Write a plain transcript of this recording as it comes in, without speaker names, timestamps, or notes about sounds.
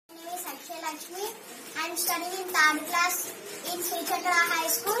Lakshmi. I am studying in 3rd class in Sri Chakra High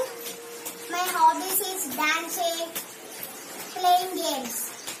School. My hobbies is dancing, playing games.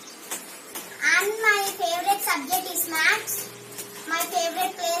 And my favorite subject is maths. My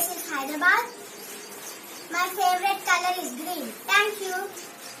favorite place is Hyderabad. My favorite color is green. Thank you.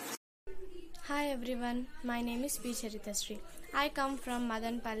 Hi everyone, my name is P. Charitashri. I come from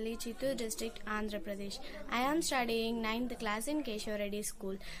Madanpalli, Chittoor district, Andhra Pradesh. I am studying 9th class in Keshav Reddy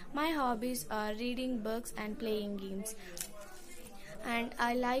School. My hobbies are reading books and playing games. And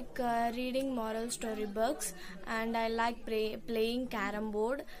I like reading moral story books, and I like playing carom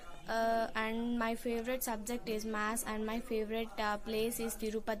board. And my favorite subject is maths, and my favorite place is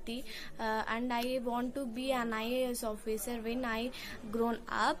Tirupati, and I want to be an IAS officer when I grown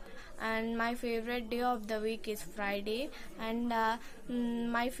up. And my favorite day of the week is Friday, and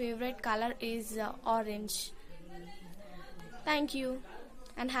my favorite color is orange. Thank you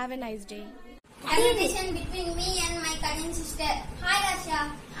and have a nice day. Conversation between me and my cousin sister. Hi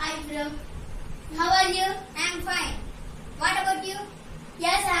Asha. Hi bro. How are you? I am fine. What about you?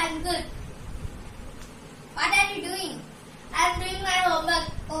 Yes, I am good. What are you doing? I am doing my homework.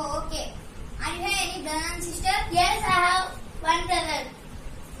 Oh, okay. Are you any brother and sister? Yes, I have one brother.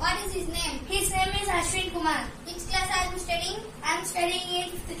 What is his name? His name is Ashwin Kumar. Which class are you studying? I am studying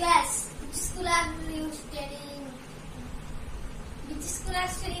in 5th class. Which school are you studying? Which school are you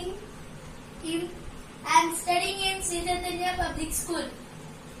studying? I am studying in Sri Chaitanya Public School.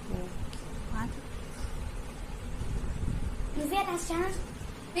 What?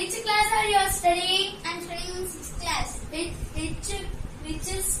 Which class are you studying? I am studying in 6th class.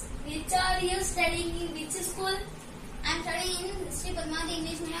 Which are you studying in which school? I am studying in Sri Padmavati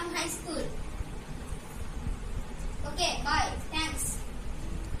English Medium High School. Okay, bye. Thanks.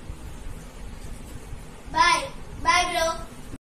 Bye.